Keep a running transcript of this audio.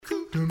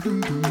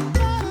Welcome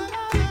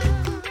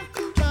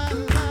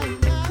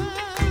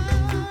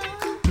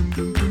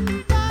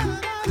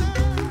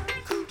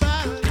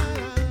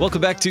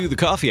back to the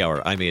Coffee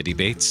Hour. I'm Andy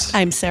Bates.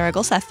 I'm Sarah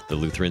Gulseth. The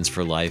Lutherans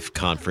for Life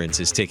conference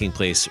is taking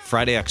place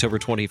Friday, October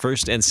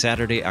 21st and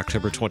Saturday,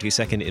 October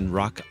 22nd in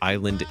Rock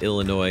Island,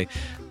 Illinois.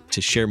 To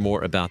share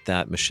more about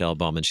that, Michelle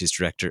Bauman, she's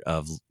director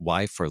of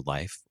Y for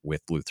Life with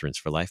Lutherans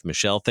for Life.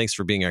 Michelle, thanks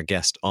for being our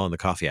guest on the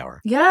Coffee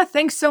Hour. Yeah,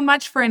 thanks so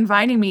much for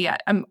inviting me.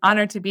 I'm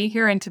honored to be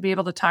here and to be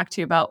able to talk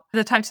to you about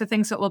the types of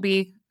things that will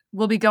be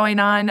going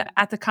on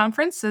at the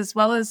conference, as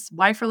well as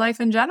Y for Life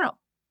in general.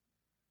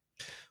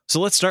 So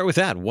let's start with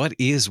that. What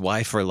is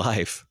Y for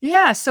Life?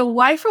 Yeah, so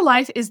Y for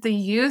Life is the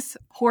youth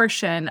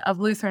portion of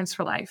Lutherans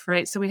for Life,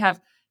 right? So we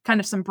have kind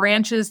of some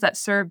branches that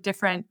serve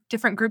different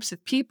groups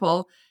of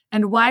people,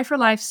 and Y for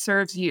Life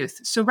serves youth.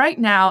 So right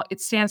now, it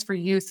stands for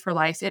Youth for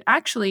Life. It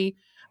actually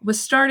was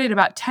started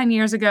about 10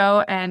 years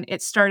ago, and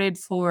it started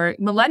for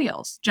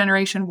millennials,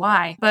 Generation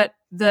Y. But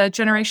the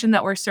generation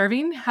that we're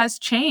serving has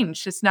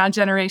changed. It's now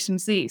Generation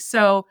Z.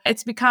 So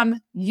it's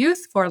become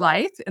Youth for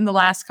Life in the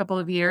last couple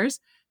of years,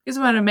 because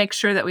we want to make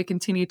sure that we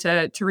continue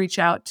to reach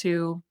out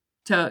to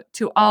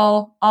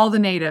all the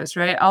natives,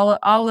 right?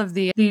 All of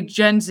the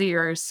Gen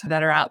Zers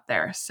that are out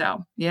there.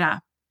 So yeah.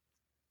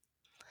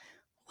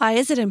 Why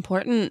is it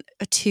important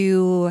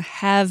to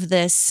have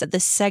this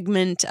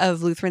segment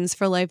of Lutherans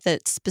for Life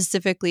that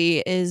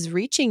specifically is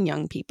reaching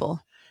young people?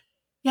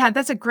 Yeah,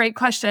 that's a great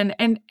question.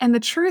 And the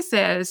truth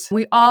is,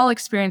 we all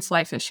experience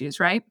life issues,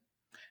 right?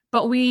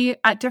 But we,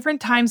 at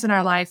different times in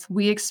our life,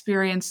 we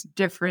experience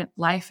different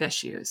life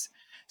issues.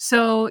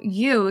 So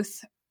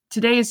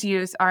today's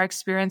youth are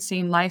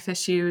experiencing life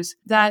issues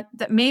that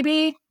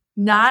maybe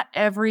not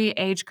every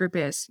age group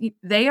is.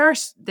 They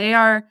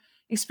are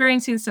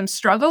experiencing some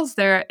struggles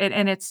there,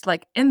 and it's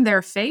like in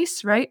their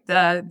face, right?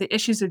 The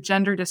issues of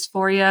gender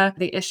dysphoria,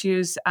 the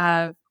issues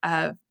of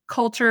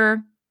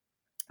culture,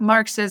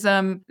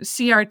 Marxism,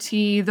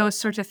 CRT, those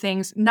sorts of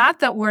things. Not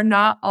that we're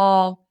not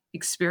all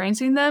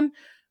experiencing them,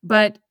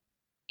 but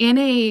in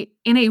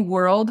a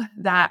world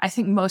that I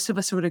think most of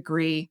us would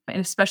agree,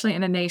 and especially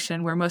in a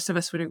nation where most of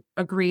us would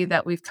agree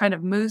that we've kind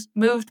of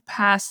moved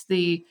past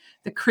the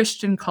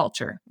Christian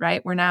culture,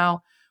 right? We're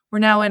now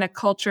in a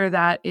culture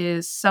that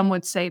is, some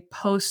would say,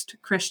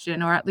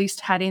 post-Christian, or at least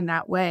heading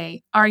that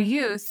way. Our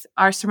youth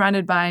are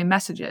surrounded by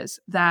messages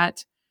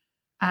that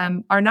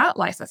are not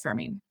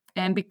life-affirming.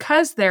 And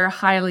because they're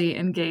highly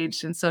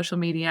engaged in social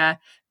media,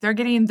 they're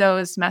getting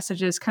those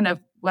messages kind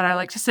of, what I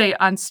like to say,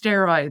 on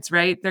steroids,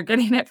 right? They're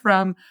getting it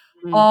from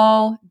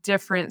all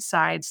different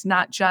sides,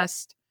 not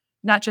just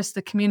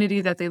the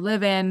community that they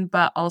live in,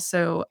 but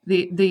also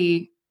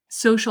the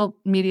social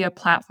media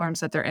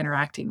platforms that they're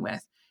interacting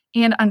with.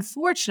 And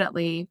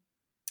unfortunately,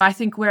 I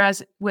think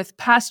whereas with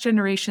past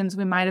generations,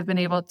 we might have been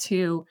able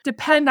to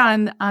depend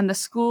on the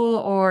school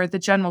or the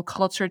general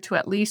culture to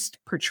at least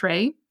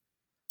portray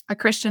a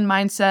Christian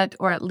mindset,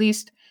 or at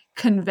least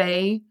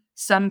convey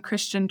some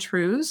Christian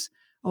truths,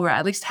 or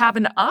at least have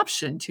an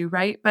option to,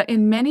 right? But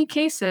in many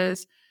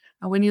cases,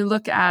 when you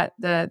look at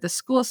the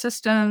school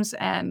systems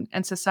and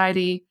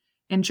society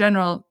in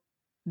general,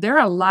 there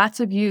are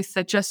lots of youth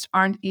that just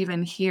aren't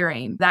even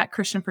hearing that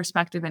Christian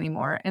perspective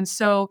anymore. And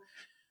so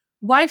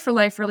Y for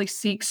Life really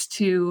seeks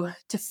to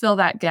fill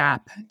that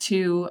gap,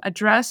 to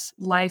address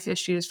life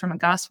issues from a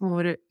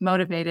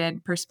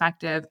gospel-motivated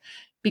perspective,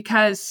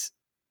 because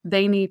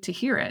they need to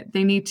hear it.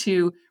 They need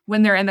to,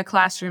 when they're in the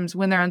classrooms,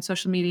 when they're on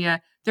social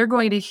media, they're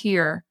going to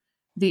hear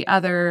the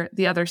other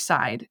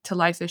side to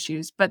life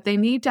issues, but they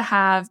need to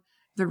have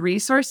the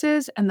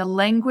resources and the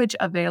language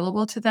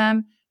available to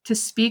them to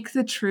speak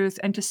the truth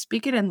and to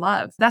speak it in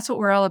love. That's what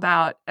we're all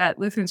about at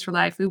Lutherans for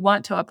Life. We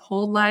want to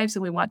uphold lives,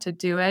 and we want to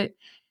do it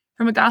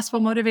from a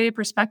gospel-motivated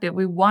perspective.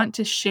 We want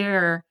to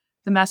share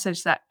the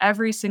message that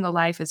every single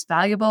life is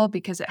valuable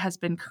because it has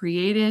been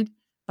created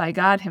by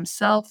God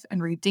himself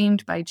and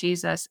redeemed by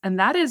Jesus. And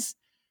that's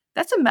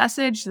a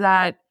message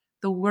that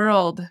the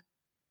world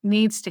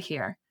needs to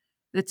hear.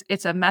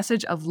 It's a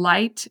message of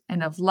light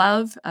and of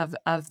love,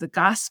 of the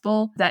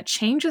gospel that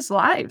changes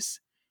lives.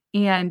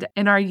 And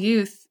our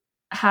youth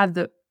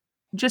had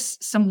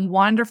just some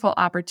wonderful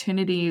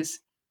opportunities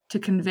to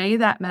convey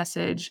that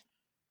message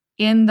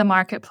in the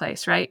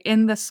marketplace, right?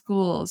 In the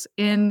schools,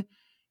 in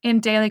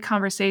daily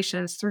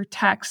conversations, through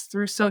text,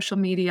 through social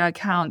media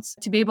accounts,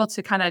 to be able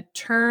to kind of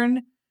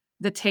turn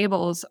the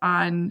tables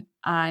on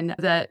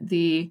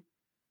the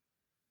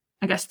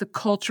I guess the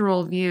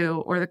cultural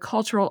view or the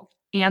cultural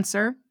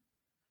answer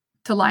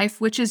to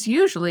life, which is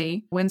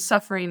usually, when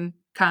suffering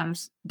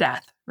comes,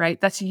 death,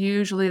 right? That's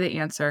usually the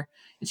answer.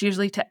 It's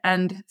usually to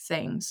end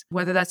things,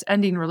 whether that's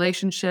ending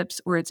relationships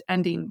or it's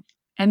ending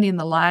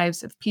the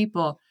lives of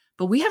people.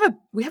 But we have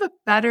a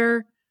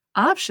better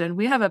option.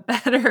 We have a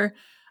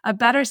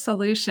better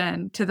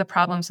solution to the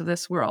problems of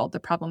this world, the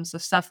problems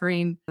of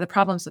suffering, the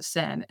problems of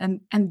sin.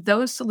 And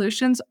those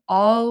solutions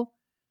all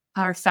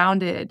are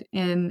founded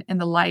in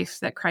the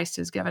life that Christ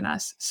has given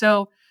us.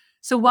 So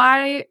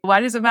why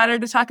does it matter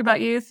to talk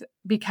about youth?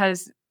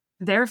 Because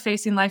they're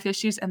facing life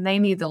issues and they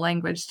need the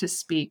language to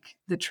speak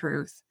the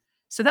truth.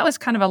 So that was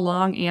kind of a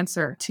long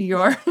answer to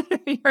your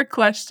your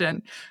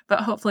question,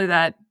 but hopefully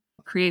that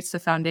creates the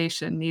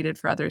foundation needed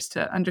for others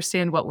to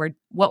understand what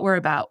we're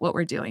about, what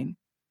we're doing.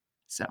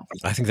 So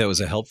I think that was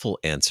a helpful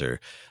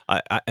answer.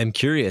 I'm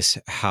curious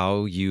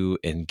how you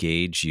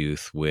engage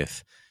youth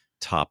with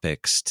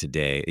topics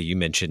today. You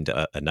mentioned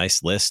a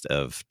nice list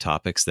of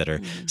topics that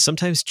are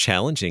sometimes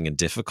challenging and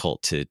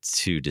difficult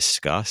to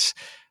discuss.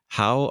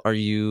 How are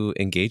you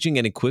engaging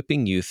and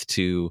equipping youth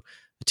to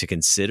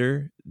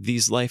consider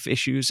these life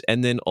issues,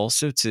 and then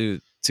also to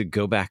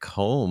go back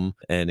home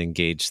and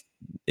engage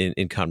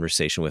in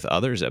conversation with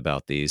others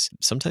about these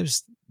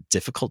sometimes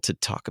difficult to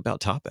talk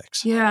about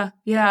topics? yeah,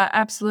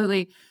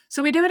 absolutely.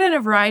 So we do it in a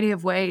variety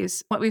of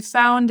ways. What we've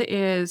found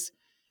is,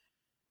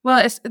 well,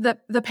 it's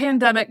the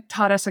pandemic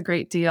taught us a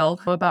great deal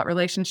about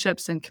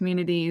relationships and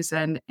communities,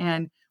 and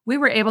we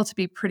were able to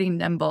be pretty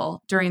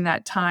nimble during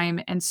that time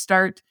and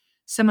start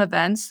some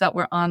events that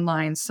were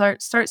online,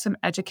 start some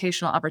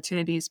educational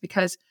opportunities,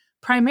 because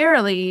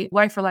primarily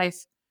Wife for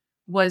Life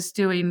was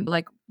doing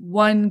like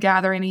one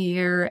gathering a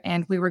year,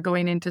 and we were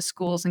going into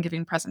schools and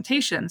giving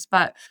presentations.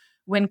 But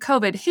when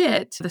COVID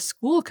hit, the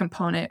school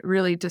component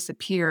really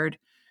disappeared.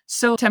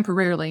 So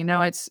temporarily,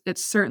 now it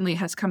certainly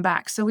has come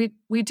back. So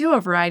we do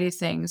a variety of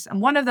things, and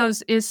one of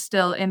those is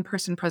still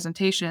in-person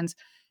presentations,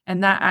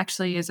 and that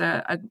actually is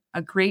a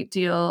great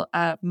deal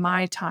of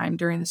my time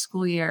during the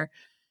school year,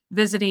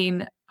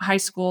 visiting high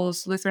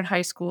schools, Lutheran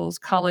high schools,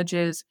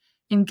 colleges,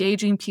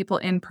 engaging people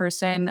in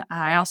person.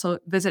 I also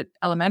visit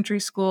elementary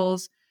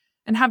schools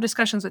and have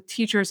discussions with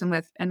teachers and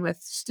with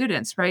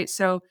students, right?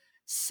 So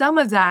some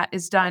of that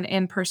is done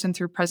in person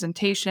through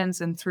presentations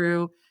and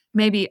through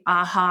maybe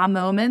aha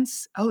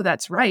moments. Oh,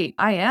 that's right.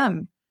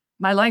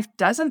 My life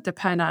doesn't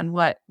depend on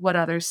what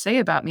others say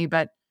about me,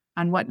 but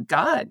on what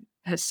God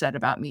has said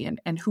about me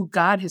and who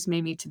God has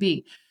made me to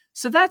be.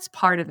 So that's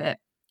part of it.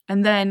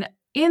 And then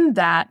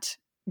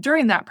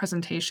during that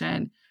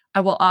presentation,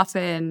 I will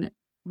often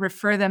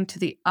refer them to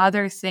the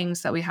other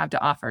things that we have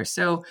to offer.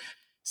 So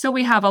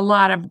we have a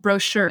lot of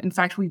brochure. In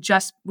fact,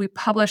 we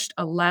published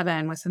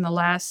 11 within the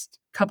last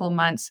couple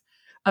months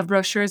of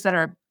brochures that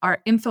are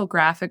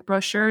infographic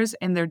brochures,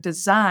 and they're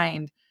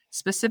designed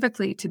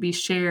specifically to be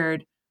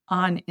shared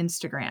on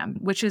Instagram,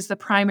 which is the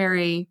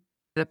primary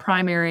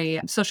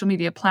social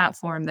media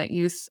platform that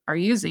youth are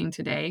using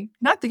today.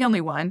 Not the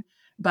only one,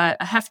 but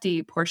a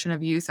hefty portion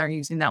of youth are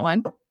using that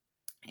one.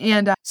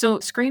 And so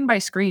screen by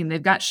screen,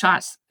 they've got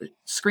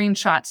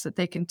screenshots that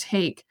they can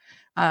take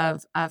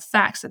of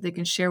facts that they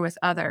can share with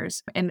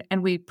others. And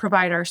we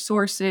provide our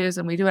sources,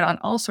 and we do it on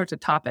all sorts of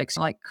topics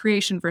like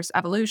creation versus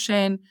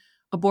evolution,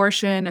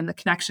 abortion and the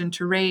connection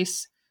to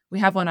race. We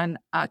have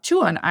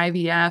two on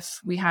IVF.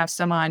 We have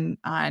some on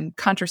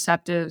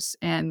contraceptives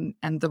and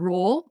the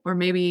role, or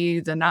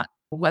maybe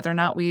whether or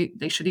not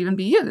they should even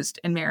be used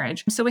in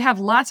marriage. So we have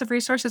lots of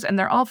resources, and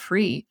they're all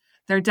free.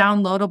 They're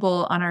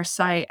downloadable on our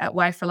site at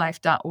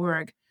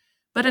wifeforlife.org.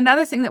 But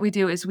another thing that we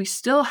do is we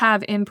still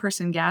have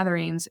in-person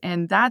gatherings,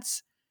 and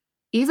that's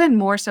even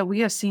more so.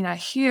 We have seen a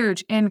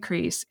huge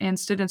increase in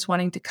students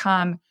wanting to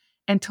come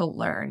and to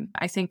learn.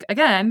 I think,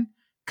 again,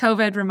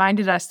 COVID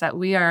reminded us that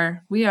we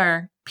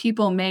are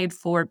people made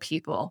for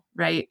people,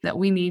 right? That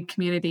we need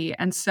community.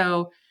 And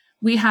so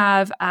we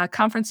have a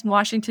conference in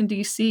Washington,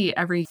 D.C.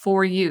 every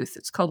for youth.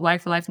 It's called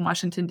Wife for Life in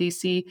Washington,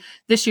 D.C.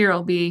 This year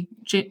it'll be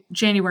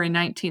January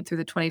 19th through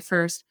the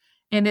 21st.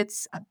 And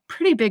it's a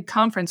pretty big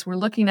conference.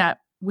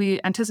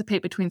 We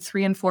anticipate between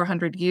 300 and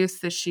 400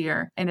 youth this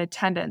year in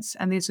attendance.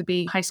 And these would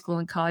be high school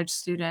and college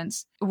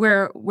students,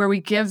 where we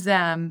give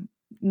them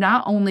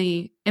not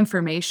only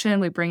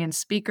information, we bring in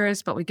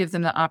speakers, but we give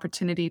them the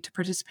opportunity to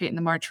participate in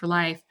the March for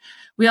Life.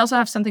 We also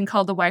have something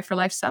called the Wife for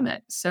Life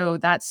Summit. So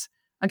that's,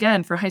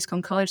 again, for high school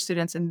and college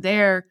students. And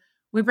there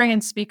we bring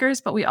in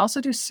speakers, but we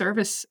also do a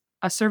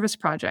service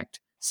project.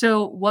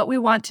 So what we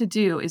want to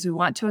do is we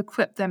want to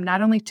equip them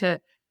not only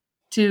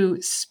to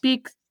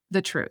speak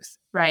the truth,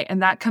 right?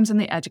 And that comes in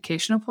the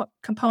educational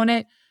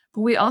component,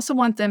 but we also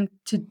want them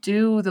to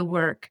do the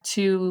work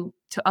to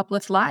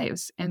uplift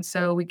lives. And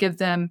so we give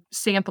them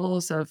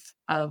samples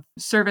of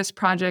service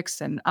projects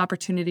and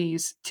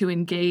opportunities to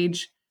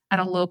engage at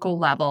a local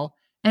level,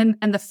 and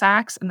the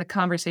facts and the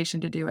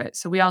conversation to do it.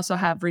 So we also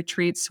have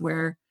retreats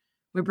where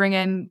we bring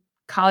in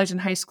college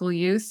and high school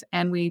youth,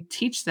 and we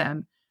teach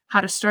them how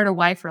to start a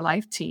Wife for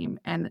Life team.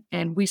 And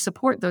we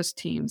support those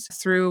teams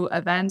through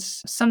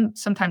events,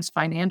 sometimes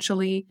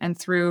financially, and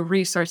through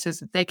resources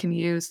that they can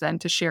use then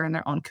to share in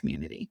their own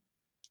community.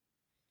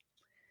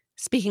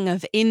 Speaking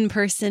of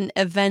in-person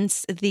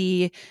events,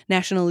 the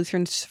National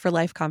Lutherans for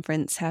Life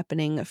Conference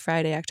happening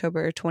Friday,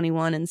 October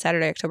 21 and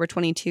Saturday, October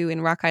 22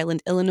 in Rock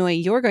Island, Illinois.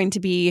 You're going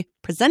to be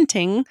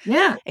presenting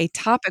a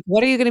topic.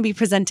 What are you going to be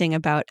presenting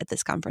about at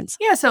this conference?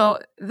 Yeah, so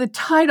the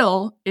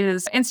title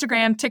is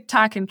Instagram,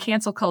 TikTok, and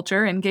Cancel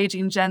Culture,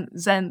 Engaging Gen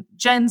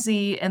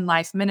Z in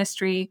Life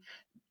Ministry.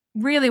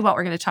 Really what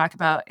we're going to talk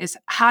about is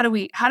how do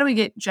we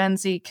get Gen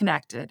Z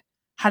connected?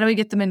 How do we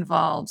get them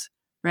involved,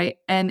 right?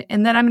 And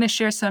then I'm going to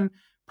share some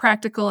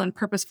practical and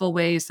purposeful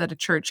ways that a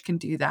church can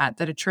do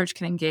that a church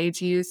can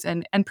engage youth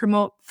and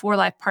promote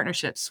for-life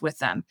partnerships with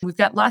them. We've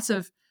got lots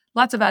of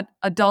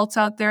adults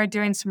out there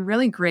doing some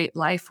really great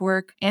life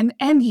work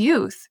and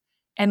youth.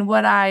 And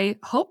what I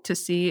hope to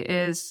see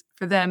is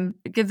for them,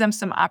 give them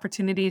some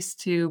opportunities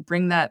to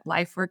bring that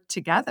life work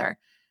together.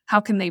 How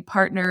can they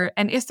partner?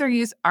 And if their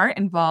youth aren't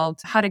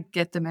involved, how to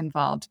get them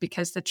involved?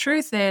 Because the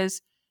truth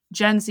is,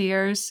 Gen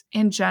Zers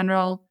in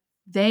general,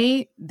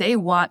 they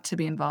want to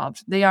be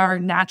involved. They are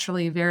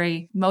naturally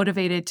very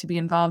motivated to be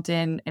involved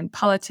in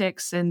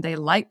politics, and they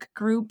like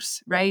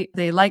groups, right?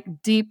 They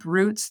like deep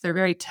roots. They're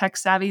very tech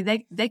savvy.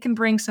 They can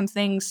bring some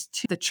things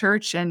to the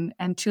church and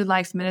to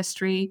life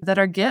ministry that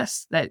are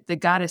gifts that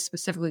God has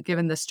specifically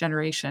given this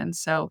generation.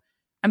 So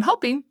I'm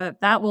hoping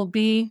that will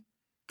be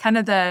kind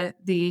of the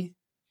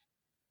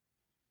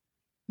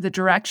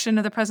direction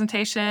of the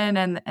presentation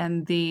and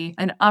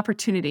an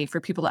opportunity for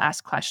people to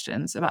ask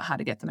questions about how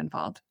to get them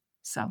involved.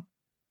 So.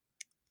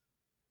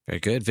 Very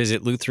good.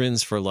 Visit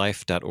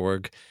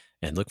lutheransforlife.org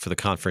and look for the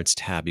conference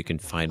tab. You can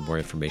find more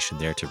information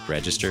there to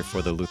register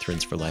for the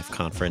Lutherans for Life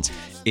conference,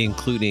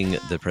 including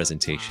the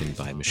presentation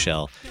by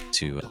Michelle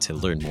to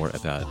learn more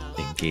about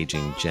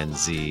engaging Gen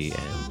Z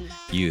and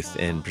youth,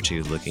 and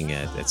particularly looking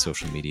at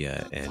social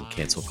media and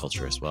cancel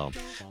culture as well.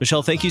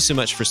 Michelle, thank you so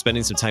much for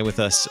spending some time with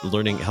us,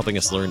 helping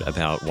us learn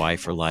about Why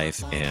for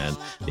Life and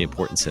the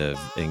importance of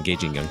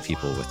engaging young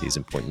people with these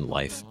important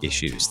life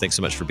issues. Thanks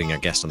so much for being our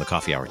guest on the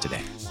Coffee Hour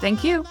today.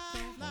 Thank you.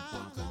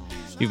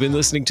 You've been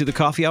listening to The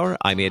Coffee Hour.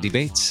 I'm Andy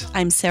Bates.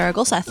 I'm Sarah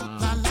Golseth.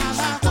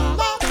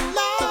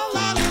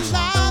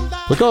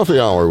 The Coffee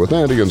Hour with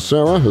Andy and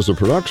Sarah is a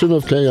production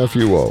of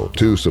KFUO.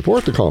 To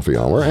support The Coffee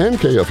Hour and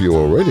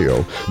KFUO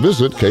Radio,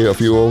 visit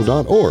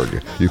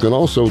KFUO.org. You can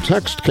also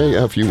text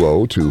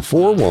KFUO to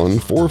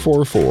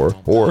 41444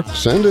 or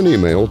send an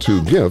email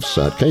to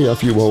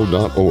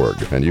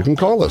gifts@KFUO.org. And you can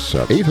call us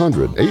at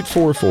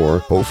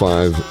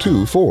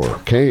 800-844-0524.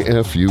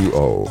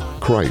 KFUO.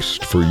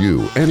 Christ for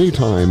you,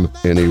 anytime,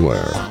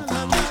 anywhere.